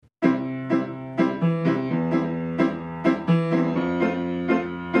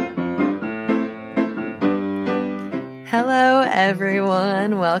Hello,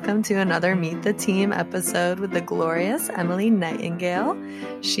 everyone. Welcome to another Meet the Team episode with the glorious Emily Nightingale.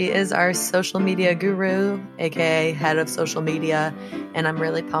 She is our social media guru, aka head of social media, and I'm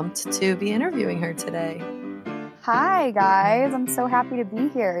really pumped to be interviewing her today. Hi, guys. I'm so happy to be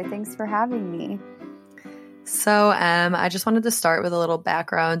here. Thanks for having me. So, I just wanted to start with a little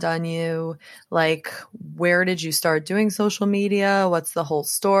background on you. Like, where did you start doing social media? What's the whole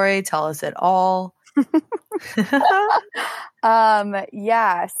story? Tell us it all.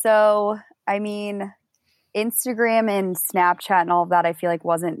 Instagram and Snapchat and all of that, I feel like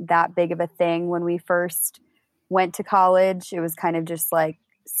wasn't that big of a thing when we first went to college. It was kind of just like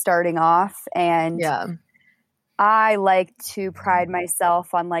starting off. And yeah. I like to pride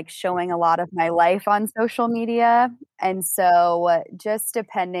myself on like showing a lot of my life on social media. And so just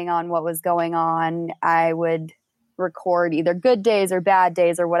depending on what was going on, I would record either good days or bad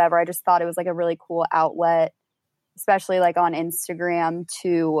days or whatever. I just thought it was like a really cool outlet, especially like on Instagram,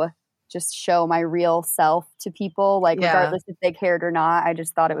 to just show my real self to people, like regardless if they cared or not. I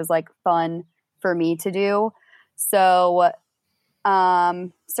just thought it was like fun for me to do. So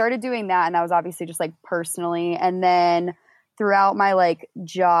started doing that, and that was obviously just like personally. And then throughout my like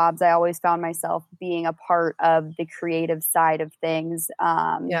jobs, I always found myself being a part of the creative side of things.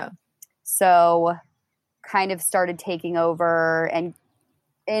 So kind of started taking over, and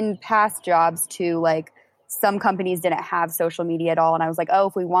in past jobs too, like some companies didn't have social media at all. And I was like, oh,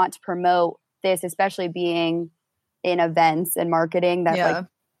 if we want to promote this, especially being in events and marketing, that like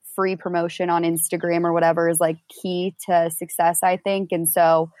free promotion on Instagram or whatever is like key to success, I think. And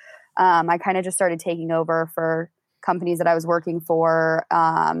so I kind of just started taking over for companies that I was working for,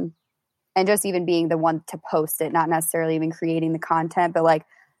 and just even being the one to post it, not necessarily even creating the content, but like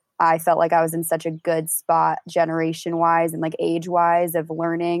I felt like I was in such a good spot generation wise and like age wise of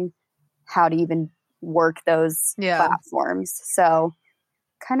learning how to even work those platforms. So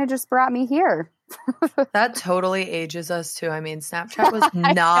kind of just brought me here. That totally ages us too. I mean, Snapchat was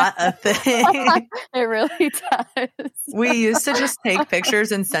not a thing. It really does. We used to just take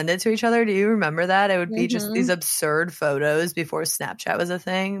pictures and send it to each other. Do you remember that? It would be just these absurd photos before Snapchat was a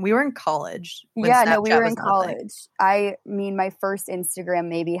thing. We were in college. We were in college. I mean, my first Instagram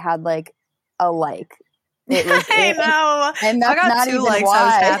maybe had like a like. I know. And I got 2 likes. Why. I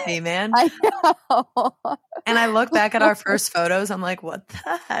was happy, man. I know. And I look back at our first photos. I'm like, what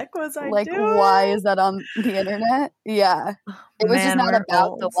the heck was I like, doing? Why is that on the internet? Yeah. It was just not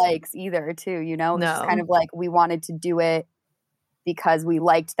about the likes either, too, you know? It was just kind of like we wanted to do it because we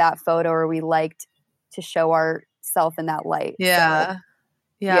liked that photo or we liked to show ourselves in that light. Yeah.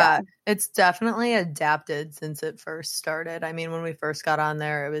 Yeah. It's definitely adapted since it first started. I mean, when we first got on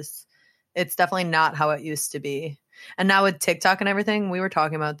there, it's definitely not how it used to be. And now with TikTok and everything, we were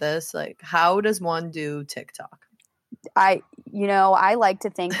talking about this. Like, how does one do TikTok? I like to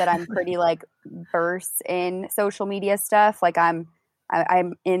think that I'm pretty like versed in social media stuff. Like I'm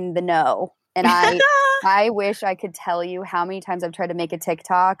in the know. And I wish I could tell you how many times I've tried to make a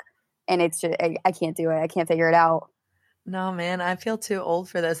TikTok and it's just, I can't do it. I can't figure it out. No, man, I feel too old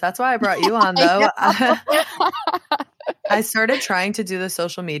for this. That's why I brought you on, though. I started trying to do the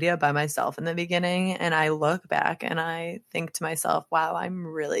social media by myself in the beginning, and I look back and I think to myself, wow, I'm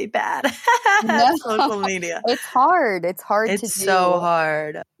really bad at social media. It's hard. It's hard to do. It's so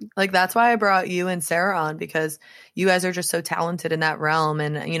hard. Like, that's why I brought you and Sarah on, because you guys are just so talented in that realm.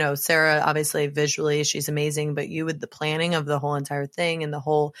 And, you know, Sarah, obviously visually, she's amazing, but you with the planning of the whole entire thing and the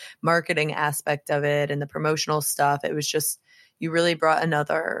whole marketing aspect of it and the promotional stuff, it was just, you really brought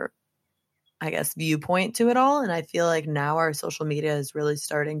another, I guess, viewpoint to it all. And I feel like now our social media is really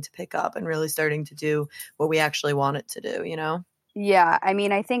starting to pick up and really starting to do what we actually want it to do, you know? Yeah. I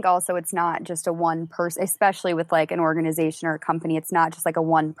mean, I think also it's not just a one person, especially with like an organization or a company. It's not just like a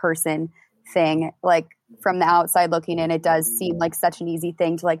one person thing. Like from the outside looking in, it does seem like such an easy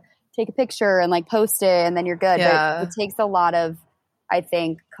thing to like take a picture and like post it and then you're good. Yeah. But it takes a lot of, I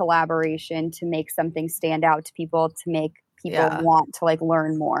think, collaboration to make something stand out to people, to make people want to like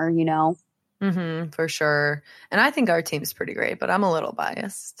learn more, you know? For sure. And I think our team's pretty great, but I'm a little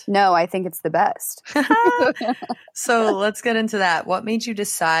biased. No, I think it's the best. So let's get into that. What made you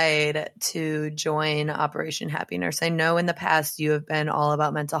decide to join Operation Happy Nurse? I know in the past you have been all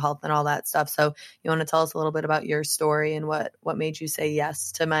about mental health and all that stuff. So you want to tell us a little bit about your story and what made you say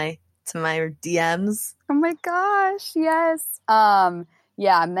yes to my DMs? Oh my gosh, yes.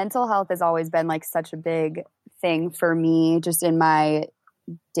 Yeah, mental health has always been like such a big thing for me, just in my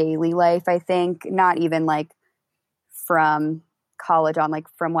daily life. I think not even like from college on, like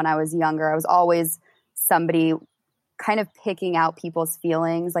from when I was younger, I was always somebody kind of picking out people's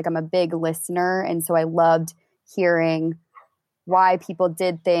feelings. Like I'm a big listener. And so I loved hearing why people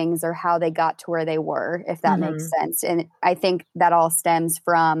did things or how they got to where they were, if that makes sense. And I think that all stems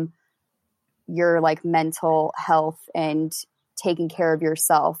from your like mental health and taking care of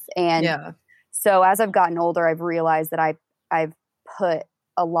yourself. And so as I've gotten older, I've realized that I've put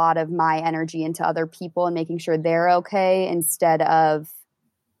a lot of my energy into other people and making sure they're okay instead of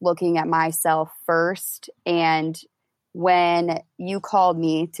looking at myself first. And when you called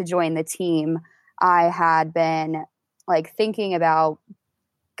me to join the team, I had been like thinking about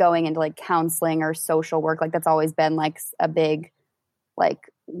going into like counseling or social work. Like that's always been like a big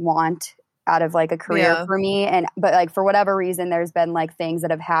like want out of like a career for me. But like for whatever reason, there's been like things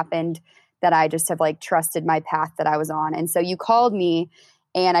that have happened that I just have like trusted my path that I was on. And so you called me,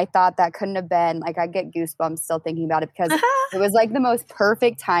 and I thought that couldn't have been like, I get goosebumps still thinking about it because it was like the most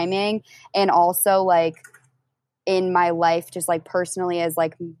perfect timing. And also like in my life, just like personally as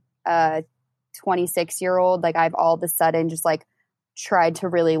like a 26-year-old, like I've all of a sudden just like tried to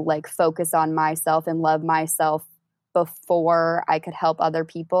really like focus on myself and love myself before I could help other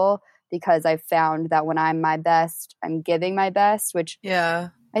people, because I've found that when I'm my best, I'm giving my best, which I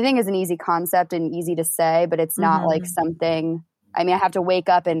think is an easy concept and easy to say, but it's not like something, I mean, I have to wake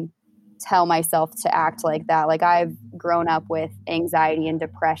up and tell myself to act like that. Like I've grown up with anxiety and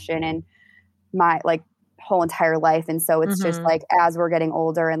depression and my like whole entire life. And so it's just like, as we're getting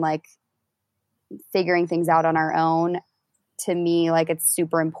older and like figuring things out on our own, to me, like it's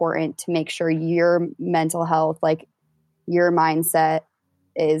super important to make sure your mental health, like your mindset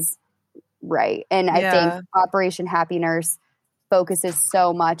is right. And I think Operation Happy Nurse focuses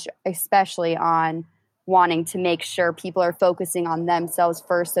so much, especially on wanting to make sure people are focusing on themselves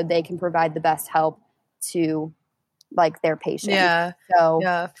first so they can provide the best help to like their patients.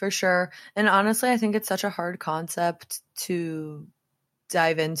 Yeah, for sure. And honestly, I think it's such a hard concept to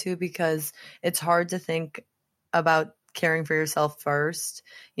dive into because it's hard to think about caring for yourself first.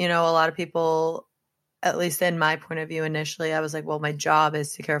 You know, a lot of people, at least in my point of view initially, I was like, well, my job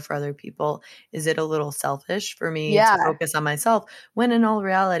is to care for other people. Is it a little selfish for me to focus on myself? When in all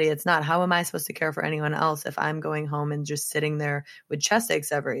reality, it's not. How am I supposed to care for anyone else if I'm going home and just sitting there with chest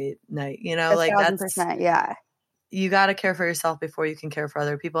aches every night? You know, like 1,000%, you got to care for yourself before you can care for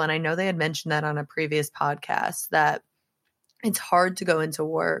other people. And I know they had mentioned that on a previous podcast, that it's hard to go into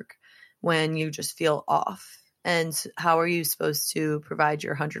work when you just feel off. And how are you supposed to provide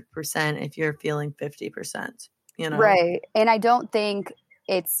your 100% if you're feeling 50%, you know? Right. And I don't think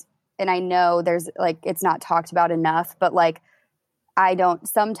it's, and I know there's like, it's not talked about enough, but like, I don't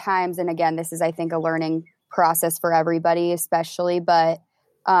sometimes, and again, this is, I think, a learning process for everybody, especially, but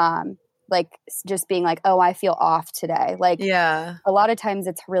like just being like, oh, I feel off today. Like a lot of times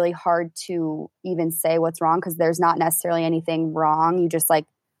it's really hard to even say what's wrong because there's not necessarily anything wrong. You just like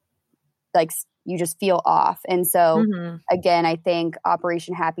you just feel off. And so again, I think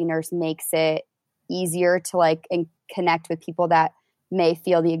Operation Happy Nurse makes it easier to like connect with people that may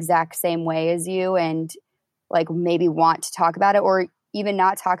feel the exact same way as you and like maybe want to talk about it or even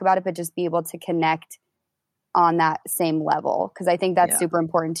not talk about it, but just be able to connect on that same level. Cause I think that's super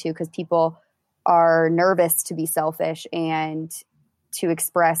important too. Cause people are nervous to be selfish and to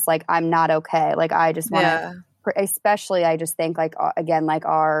express like, I'm not okay. Like, I just want to, especially I just think like, again, like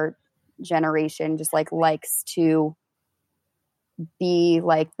our generation just like likes to be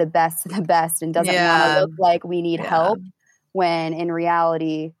like the best of the best and doesn't want to look like we need help when in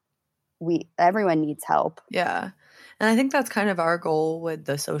reality everyone needs help. And I think that's kind of our goal with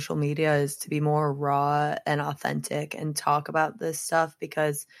the social media is to be more raw and authentic and talk about this stuff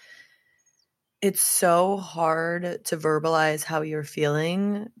because it's so hard to verbalize how you're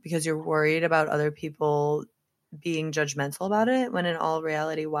feeling because you're worried about other people being judgmental about it when in all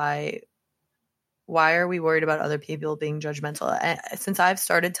reality, why are we worried about other people being judgmental? And since I've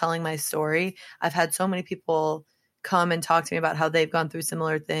started telling my story, I've had so many people come and talk to me about how they've gone through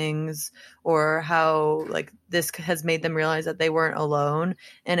similar things or how like this has made them realize that they weren't alone.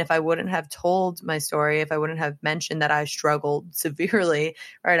 And if I wouldn't have told my story, if I wouldn't have mentioned that I struggled severely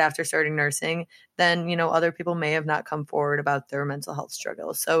right after starting nursing, then, you know, other people may have not come forward about their mental health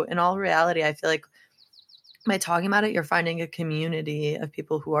struggles. So in all reality, I feel like by talking about it, you're finding a community of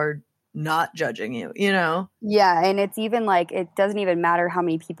people who are not judging you, you know? Yeah. And it's even like, it doesn't even matter how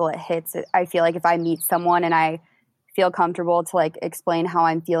many people it hits. I feel like if I meet someone and I feel comfortable to like explain how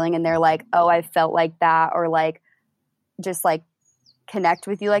I'm feeling and they're like, oh, I felt like that, or like, just like connect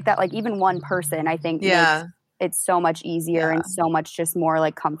with you like that. Like even one person, I think makes it's so much easier and so much just more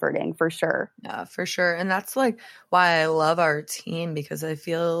like comforting for sure. Yeah, for sure. And that's like why I love our team because I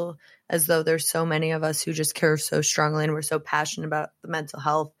feel as though there's so many of us who just care so strongly and we're so passionate about the mental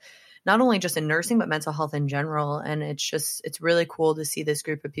health. not only just in nursing, but mental health in general. And it's really cool to see this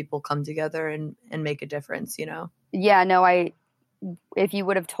group of people come together and make a difference, you know? Yeah, no, if you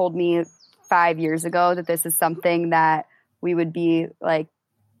would have told me 5 years ago that this is something that we would be like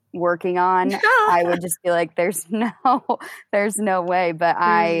working on, I would just be like, there's no way. But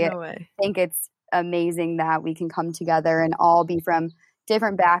I think it's amazing that we can come together and all be from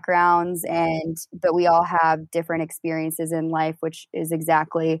different backgrounds, but we all have different experiences in life, which is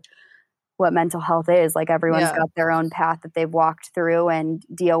exactly what mental health is. Like everyone's got their own path that they've walked through and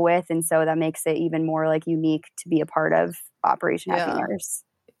deal with. And so that makes it even more like unique to be a part of Operation Happy Nurse.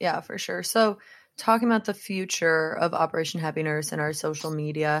 Yeah, for sure. So talking about the future of Operation Happy Nurse and our social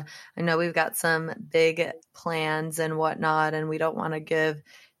media, I know we've got some big plans and whatnot, and we don't want to give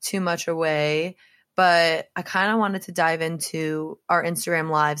too much away, but I kind of wanted to dive into our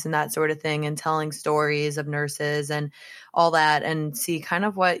Instagram lives and that sort of thing and telling stories of nurses and all that and see kind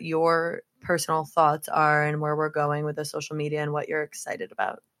of what your personal thoughts are and where we're going with the social media and what you're excited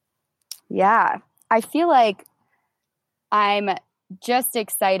about. Yeah, I feel like I'm just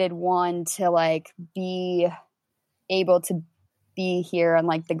excited, one, to like be able to be here on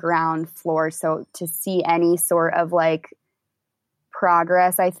like the ground floor. So to see any sort of like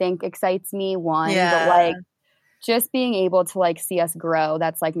progress, I think excites me, one. But like just being able to like see us grow,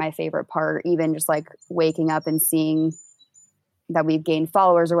 that's like my favorite part. Even just like waking up and seeing that we've gained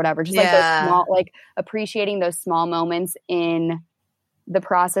followers or whatever, just like those small, like appreciating those small moments in the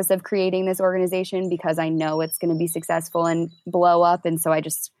process of creating this organization, because I know it's going to be successful and blow up. And so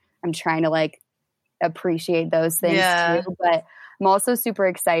I'm trying to like appreciate those things too. But I'm also super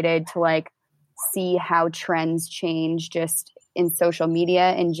excited to like see how trends change just in social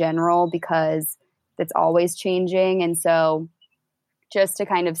media in general, because it's always changing. And so just to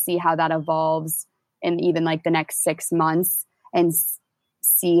kind of see how that evolves in even like the next 6 months and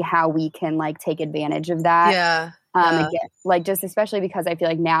see how we can like take advantage of that. Again, like just especially because I feel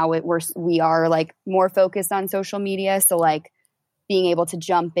like now we are like more focused on social media. So like being able to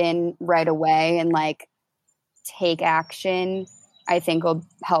jump in right away and like take action, I think will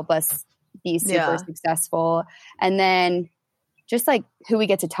help us be super successful. And then just like who we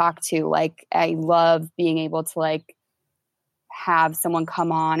get to talk to, like I love being able to like have someone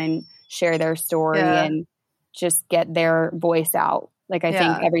come on and share their story and just get their voice out. Like I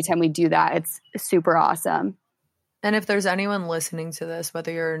think every time we do that, it's super awesome. And if there's anyone listening to this,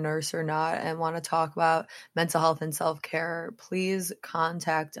 whether you're a nurse or not, and want to talk about mental health and self-care, please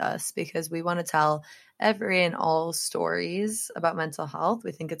contact us, because we want to tell every and all stories about mental health.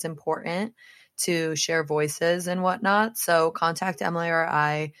 We think it's important to share voices and whatnot. So contact Emily or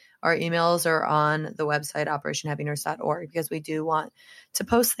I. Our emails are on the website, operationhappynurse.org, because we do want to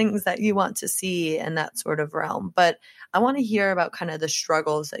post things that you want to see in that sort of realm. But I want to hear about kind of the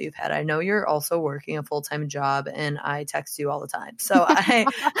struggles that you've had. I know you're also working a full-time job, and I text you all the time. So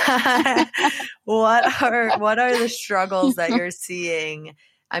what are the struggles that you're seeing?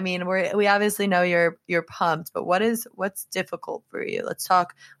 I mean, we obviously know you're pumped, but what's difficult for you? Let's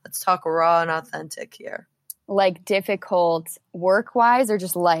talk raw and authentic here. Like difficult work-wise or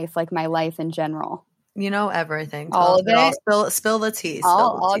just life, like my life in general? You know, everything. All of it. Spill the tea.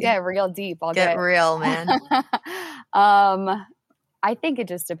 I'll get real deep. I'll get real, man. I think it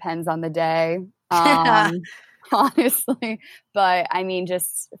just depends on the day, honestly. But I mean,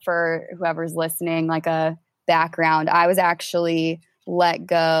 just for whoever's listening, like a background, I was actually let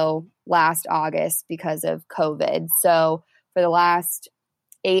go last August because of COVID. So for the last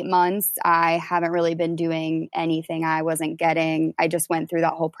 8 months, I haven't really been doing anything. I just went through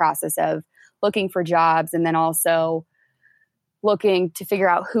that whole process of looking for jobs and then also looking to figure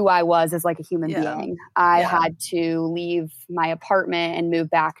out who I was as like a human being. I had to leave my apartment and move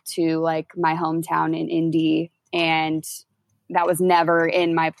back to like my hometown in Indy. And that was never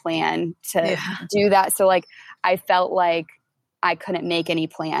in my plan to do that. So like, I felt like I couldn't make any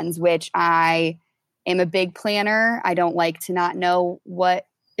plans, which I am a big planner. I don't like to not know what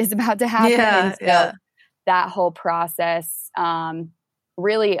is about to happen. And so that whole process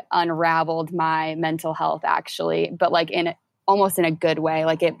really unraveled my mental health, actually, but like almost in a good way.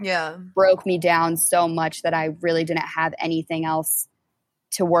 Like it broke me down so much that I really didn't have anything else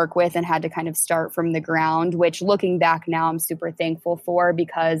to work with and had to kind of start from the ground, which looking back now, I'm super thankful for,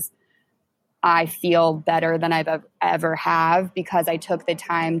 because I feel better than I've ever have, because I took the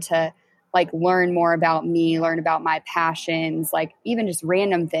time to like learn more about me, learn about my passions, like even just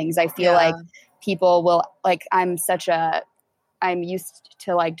random things. I feel like people will like, I'm used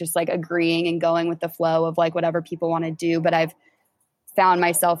to like, just like agreeing and going with the flow of like whatever people want to do. But I've found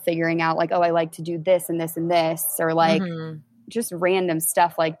myself figuring out like, oh, I like to do this and this and this, or like just random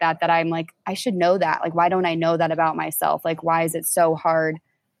stuff like that I'm like, I should know that. Like, why don't I know that about myself? Like, why is it so hard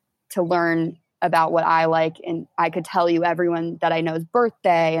to learn about what I like? And I could tell you everyone that I know's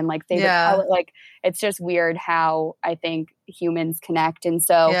birthday and like favorite color. Like, it's just weird how I think humans connect. And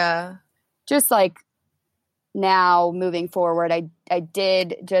so just like now moving forward, I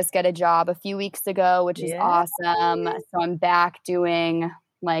did just get a job a few weeks ago, which is awesome. So I'm back doing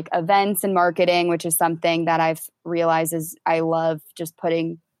like events and marketing, which is something that I've realized is I love just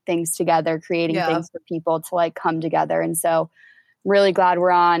putting things together, creating things for people to like come together. And so really glad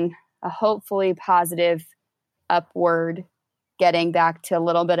we're on a hopefully positive upward, getting back to a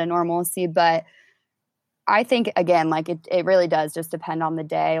little bit of normalcy. But I think, again, like it really does just depend on the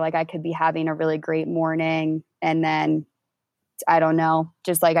day. Like I could be having a really great morning and then I don't know,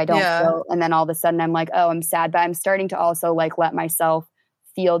 just like I don't feel. And then all of a sudden I'm like, oh, I'm sad. But I'm starting to also like let myself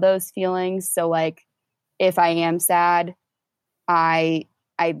feel those feelings. So like if I am sad, I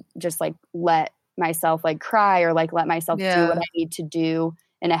just like let myself like cry or like let myself do what I need to do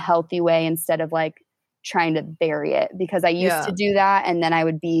in a healthy way instead of like trying to bury it, because I used to do that. And then I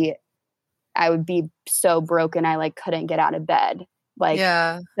would be so broken. I like couldn't get out of bed. Like,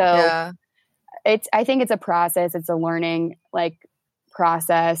 I think it's a process. It's a learning like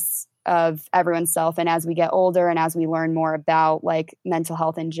process of everyone's self. And as we get older and as we learn more about like mental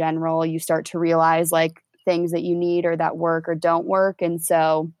health in general, you start to realize like things that you need or that work or don't work. And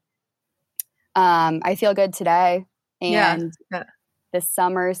so, I feel good today and the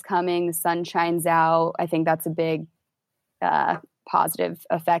summer's coming, the sun shines out. I think that's a big, positive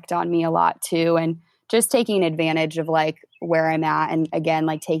effect on me a lot too. And just taking advantage of like where I'm at and again,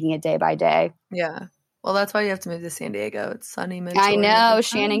 like taking it day by day. Yeah. Well, that's why you have to move to San Diego. It's sunny. I know.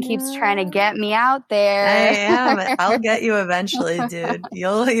 Shannon keeps trying to get me out there. I am. I'll get you eventually, dude.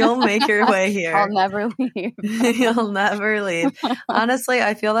 You'll make your way here. I'll never leave. You'll never leave. Honestly,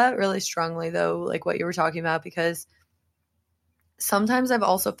 I feel that really strongly though, like what you were talking about, because sometimes I've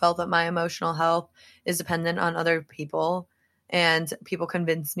also felt that my emotional health is dependent on other people. And people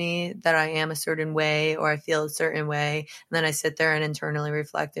convince me that I am a certain way or I feel a certain way. And then I sit there and internally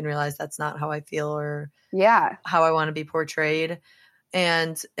reflect and realize that's not how I feel or how I want to be portrayed.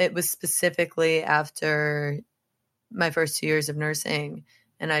 And it was specifically after my first 2 years of nursing.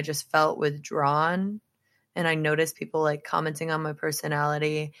 And I just felt withdrawn. And I noticed people like commenting on my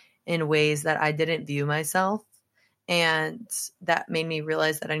personality in ways that I didn't view myself. And that made me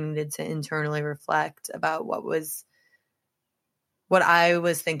realize that I needed to internally reflect about what I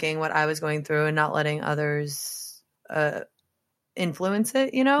was thinking, what I was going through, and not letting others influence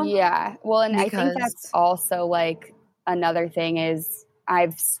it, you know? Yeah. Well, and I think that's also like another thing is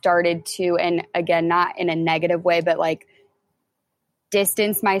I've started to, and again, not in a negative way, but like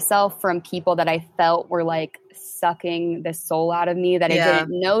distance myself from people that I felt were like sucking the soul out of me that I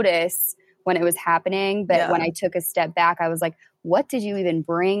didn't notice when it was happening. But when I took a step back, I was like, what did you even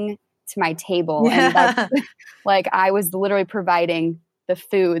bring to my table? And like I was literally providing the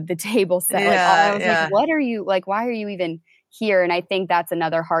food, the table set. Like I was like, what are you like, why are you even here? And I think that's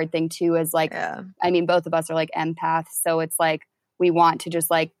another hard thing too, is like, I mean, both of us are like empaths. So it's like, we want to just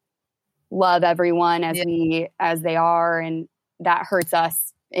like love everyone as they are. And that hurts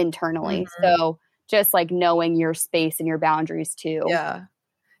us internally. So just like knowing your space and your boundaries too. Yeah.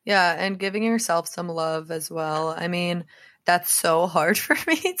 And giving yourself some love as well. I mean, that's so hard for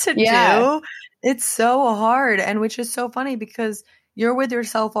me to do. It's so hard. And which is so funny because you're with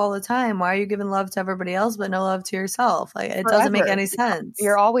yourself all the time. Why are you giving love to everybody else, but no love to yourself? Like it doesn't make any sense.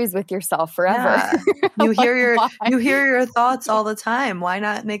 You're always with yourself forever. Yeah. You hear your thoughts all the time. Why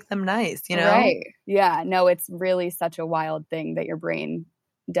not make them nice? You know? Right. Yeah. No, it's really such a wild thing that your brain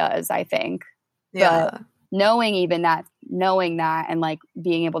does, I think. Yeah. But knowing that and like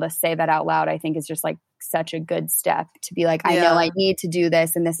being able to say that out loud, I think is just like such a good step to be like, I know I need to do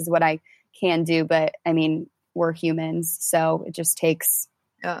this and this is what I can do. But I mean, we're humans, so it just takes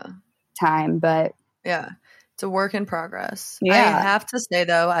time. But it's a work in progress. I have to say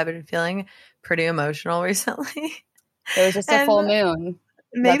though, I've been feeling pretty emotional recently. It was just a full moon.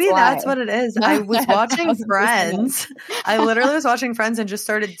 Maybe that's what it is. I was watching Friends. I literally was watching Friends and just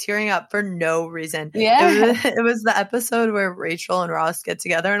started tearing up for no reason. Yeah. It was the episode where Rachel and Ross get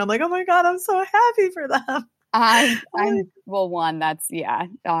together and I'm like, oh my God, I'm so happy for them.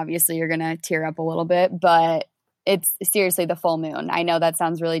 Obviously you're going to tear up a little bit, but it's seriously the full moon. I know that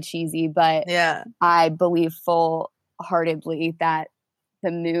sounds really cheesy, but I believe full-heartedly that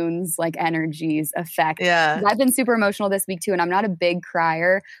the moon's like energies affect. I've been super emotional this week too, and I'm not a big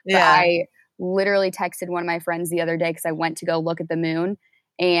crier, but I literally texted one of my friends the other day because I went to go look at the moon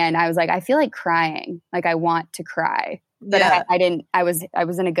and I was like, I feel like crying. Like I want to cry. but I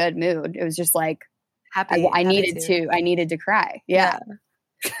was in a good mood. It was just like, happy. I needed to cry. Yeah.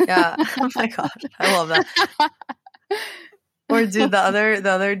 Yeah. Oh my God. I love that. Or dude, the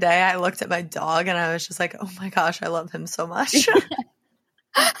other day I looked at my dog and I was just like, oh my gosh, I love him so much.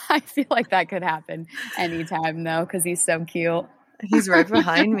 I feel like that could happen anytime though, because he's so cute. He's right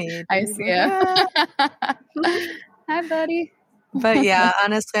behind me. I see him. Hi, buddy. But yeah,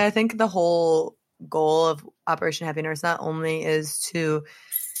 honestly, I think the whole goal of Operation Happy Nurse not only is to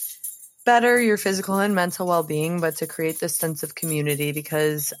better your physical and mental well-being, but to create this sense of community,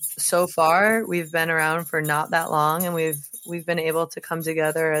 because so far we've been around for not that long and we've been able to come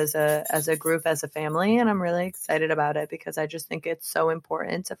together as a group, as a family, and I'm really excited about it because I just think it's so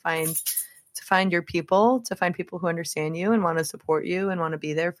important to find your people, to find people who understand you and want to support you and want to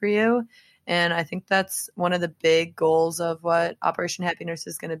be there for you. And I think that's one of the big goals of what Operation Happy Nurse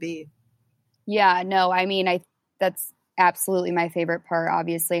is going to be. Yeah, no, I mean, that's absolutely my favorite part.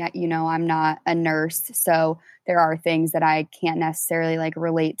 Obviously, I'm not a nurse, so there are things that I can't necessarily like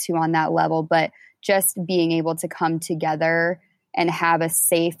relate to on that level, but just being able to come together and have a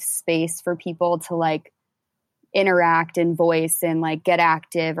safe space for people to like interact and voice and like get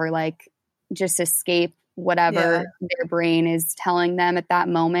active or like just escape whatever their brain is telling them at that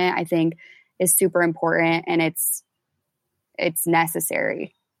moment, I think is super important, and it's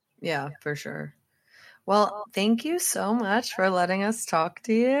necessary. Yeah, for sure. Well, thank you so much for letting us talk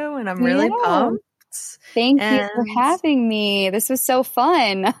to you, and I'm really pumped. Thank you for having me. This was so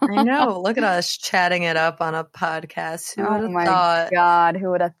fun. I know. Look at us chatting it up on a podcast. Who would have thought? Oh my God, who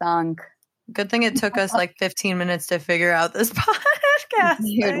would have thunk? Good thing it took us like 15 minutes to figure out this podcast.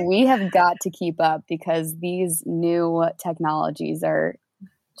 Dude, we have got to keep up because these new technologies are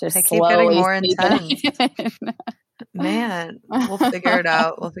just keep getting more intense. Man, we'll figure it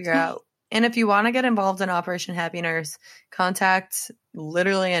out. And if you want to get involved in Operation Happy Nurse, contact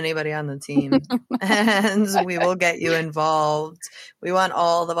literally anybody on the team and we will get you involved. We want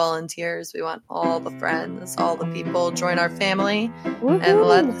all the volunteers. We want all the friends, all the people. Join our family. Woo-hoo.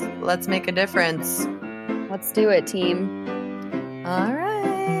 And let's make a difference. Let's do it, team. All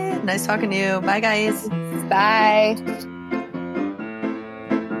right. Nice talking to you. Bye, guys. Bye.